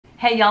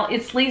Hey y'all,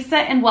 it's Lisa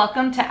and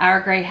welcome to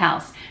Our Gray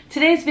House.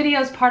 Today's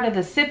video is part of the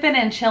Sippin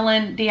and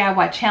Chillin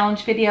DIY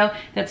challenge video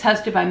that's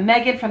hosted by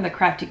Megan from the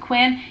Crafty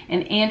Quinn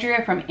and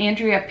Andrea from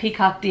Andrea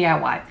Peacock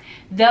DIY.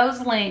 Those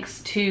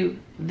links to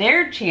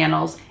their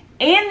channels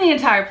and the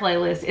entire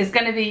playlist is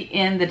going to be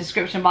in the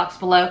description box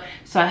below.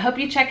 So I hope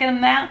you check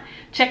them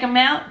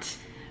out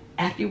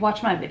after you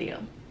watch my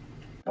video.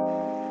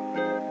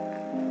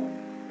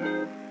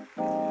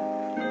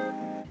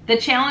 The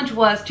challenge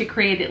was to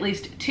create at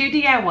least 2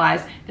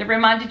 DIYs that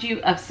reminded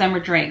you of summer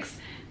drinks,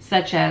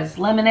 such as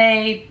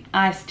lemonade,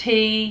 iced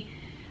tea,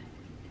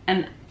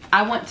 and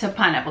I went to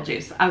pineapple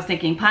juice. I was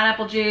thinking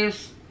pineapple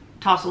juice,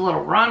 toss a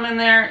little rum in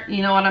there,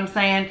 you know what I'm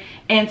saying?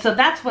 And so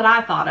that's what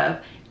I thought of.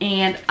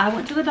 And I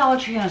went to the Dollar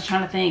Tree and I was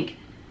trying to think,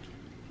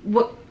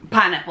 what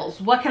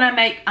can I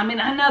make? I mean,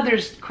 I know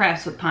there's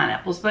crafts with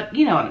pineapples, but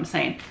you know what I'm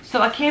saying.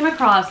 So I came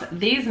across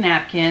these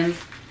napkins,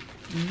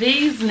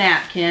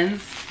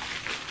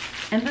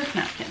 and this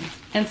napkin.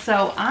 And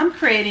so I'm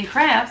creating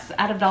crafts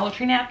out of Dollar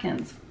Tree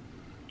napkins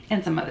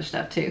and some other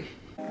stuff too.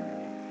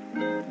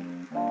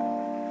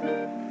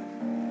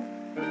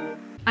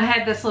 I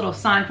had this little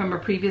sign from a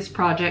previous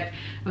project.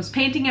 I was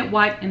painting it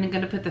white and then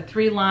going to put the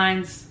 3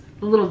 lines,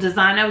 the little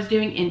design I was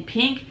doing in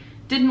pink.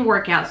 Didn't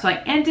work out, so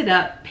I ended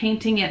up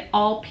painting it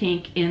all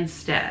pink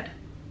instead.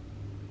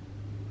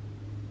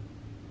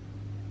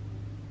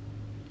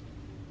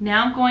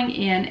 Now I'm going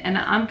in and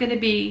I'm going to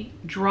be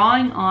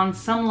drawing on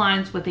some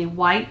lines with a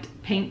white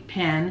paint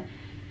pen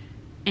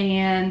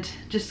and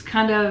just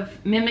kind of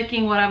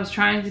mimicking what I was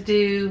trying to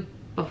do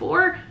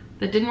before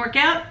that didn't work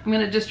out. I'm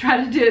going to just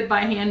try to do it by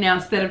hand now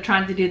instead of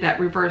trying to do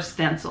that reverse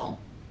stencil.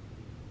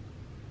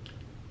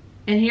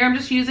 And here I'm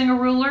just using a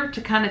ruler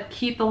to kind of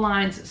keep the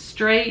lines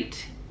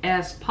straight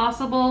as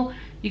possible.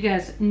 You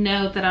guys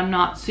know that I'm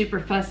not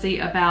super fussy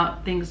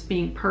about things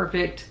being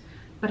perfect,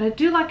 but I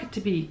do like it to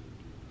be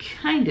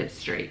kind of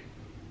straight.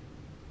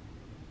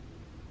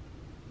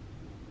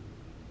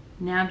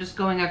 Now I'm just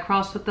going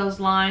across with those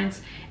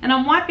lines and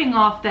I'm wiping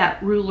off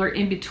that ruler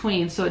in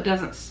between so it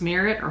doesn't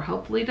smear it, or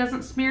hopefully it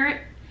doesn't smear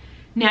it.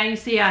 Now you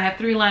see I have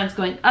 3 lines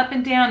going up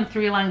and down,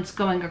 3 lines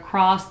going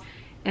across,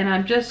 and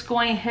I'm just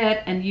going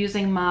ahead and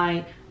using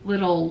my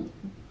little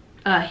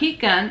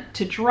heat gun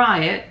to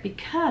dry it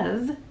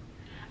because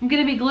I'm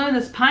going to be gluing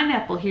this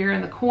pineapple here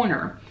in the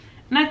corner.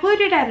 And I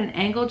glued it at an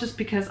angle just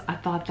because I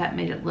thought that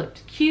made it look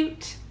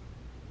cute.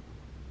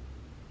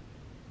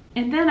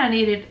 And then I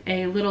needed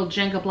a little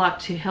Jenga block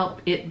to help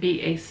it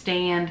be a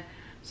stand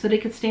so that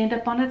it could stand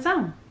up on its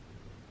own.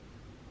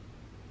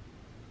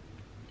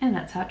 And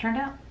that's how it turned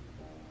out.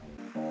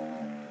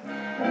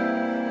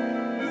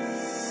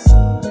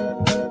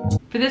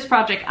 For this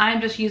project,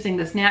 I'm just using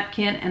this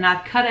napkin and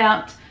I've cut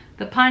out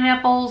the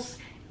pineapples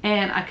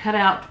and I cut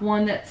out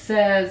one that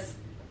says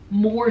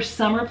 "More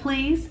Summer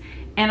Please."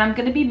 And I'm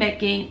going to be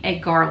making a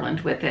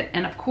garland with it.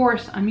 And of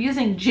course, I'm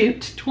using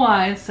jute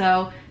twine,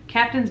 so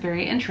Captain's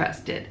very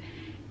interested.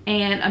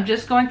 And I'm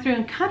just going through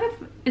and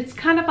it's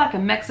kind of like a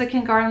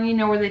Mexican garland, you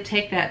know, where they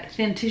take that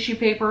thin tissue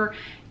paper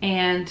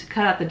and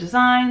cut out the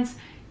designs.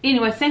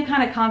 Anyway, same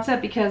kind of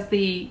concept because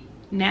the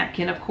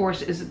napkin, of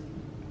course, is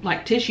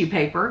like tissue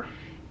paper.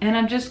 And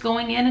I'm just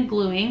going in and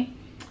gluing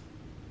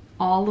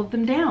all of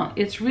them down.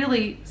 It's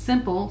really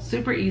simple,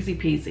 super easy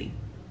peasy.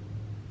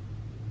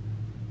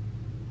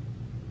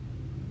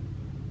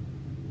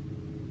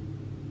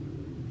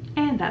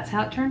 And that's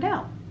how it turned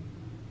out.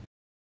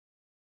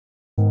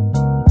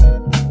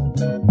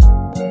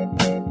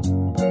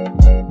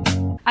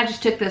 I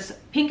just took this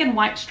pink and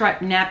white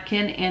striped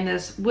napkin and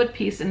this wood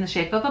piece in the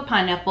shape of a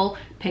pineapple,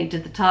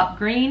 painted the top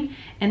green,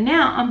 and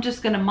now I'm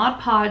just going to Mod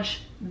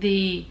Podge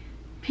the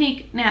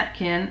pink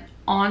napkin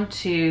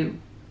onto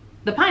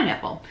the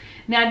pineapple.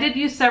 Now I did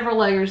use several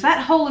layers.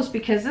 That hole is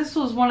because this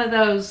was one of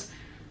those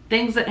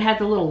things that had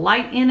the little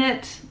light in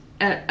it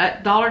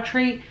at Dollar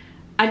Tree.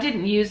 I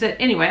didn't use it.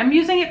 Anyway, I'm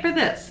using it for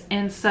this.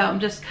 And so I'm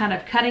just kind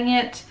of cutting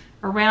it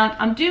around.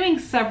 I'm doing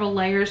several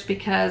layers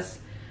because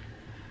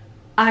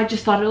I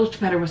just thought it looked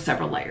better with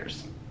several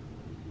layers.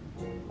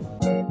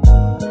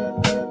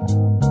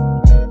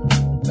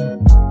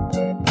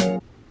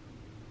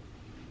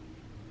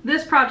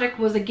 This project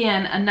was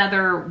again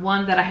another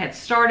one that I had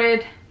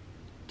started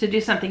to do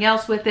something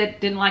else with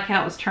it. Didn't like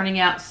how it was turning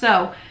out.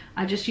 So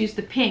I just used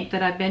the pink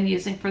that I've been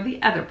using for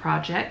the other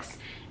projects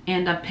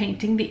and I'm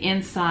painting the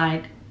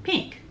inside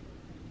pink.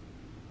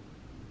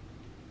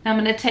 Now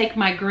I'm going to take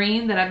my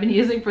green that I've been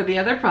using for the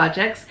other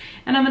projects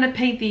and I'm going to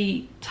paint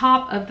the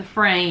top of the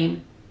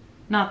frame,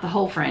 not the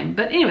whole frame,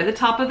 but anyway, the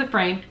top of the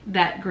frame,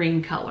 that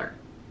green color.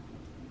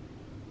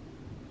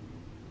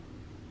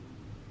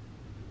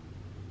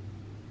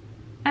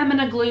 I'm going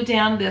to glue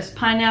down this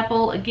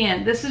pineapple.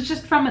 Again, this is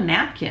just from a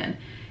napkin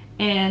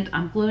and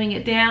I'm gluing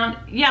it down.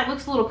 Yeah, it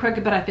looks a little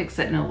crooked, but I fixed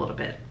it in a little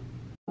bit.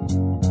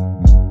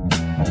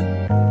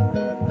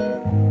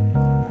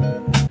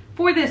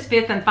 For this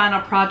 5th and final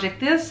project,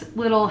 this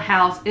little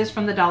house is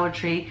from the Dollar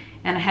Tree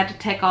and I had to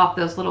take off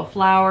those little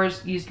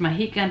flowers, used my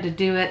heat gun to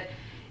do it.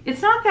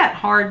 It's not that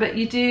hard, but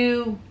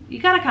you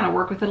gotta kind of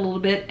work with it a little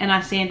bit, and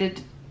I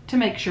sanded to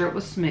make sure it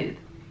was smooth.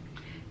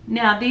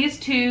 Now these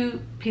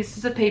two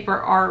pieces of paper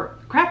are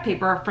craft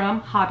paper are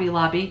from Hobby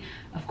Lobby.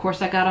 Of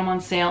course I got them on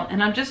sale,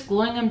 and I'm just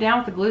gluing them down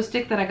with the glue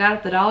stick that I got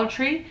at the Dollar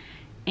Tree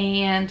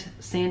and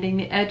sanding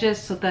the edges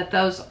so that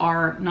those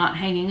are not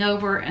hanging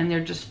over and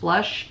they're just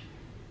flush.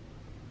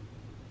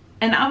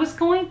 And I was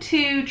going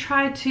to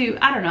try to,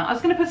 I don't know, I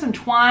was going to put some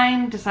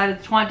twine, decided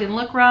the twine didn't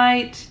look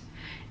right,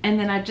 and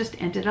then I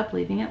just ended up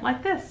leaving it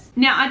like this.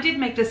 Now I did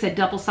make this a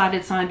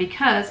double-sided sign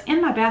because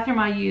in my bathroom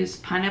I use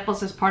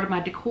pineapples as part of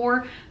my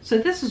decor, so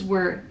this is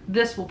where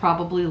this will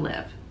probably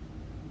live.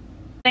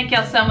 Thank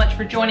y'all so much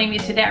for joining me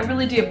today. I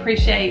really do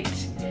appreciate,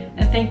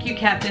 and thank you,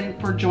 Captain,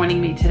 for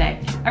joining me today.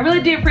 I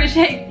really do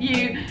appreciate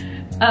you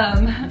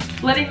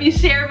letting me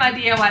share my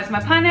DIYs.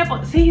 My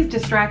pineapple, see, he's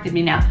distracted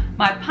me now.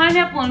 My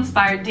pineapple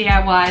inspired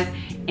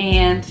DIYs,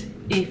 and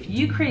if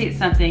you create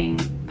something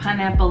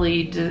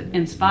pineapple-y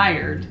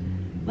inspired,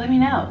 let me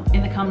know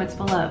in the comments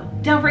below.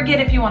 Don't forget,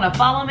 if you want to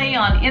follow me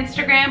on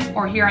Instagram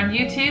or here on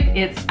YouTube,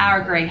 it's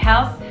Our Gray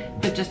House,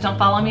 but just don't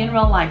follow me in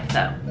real life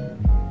though,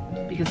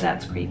 because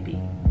that's creepy.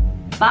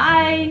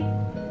 Bye.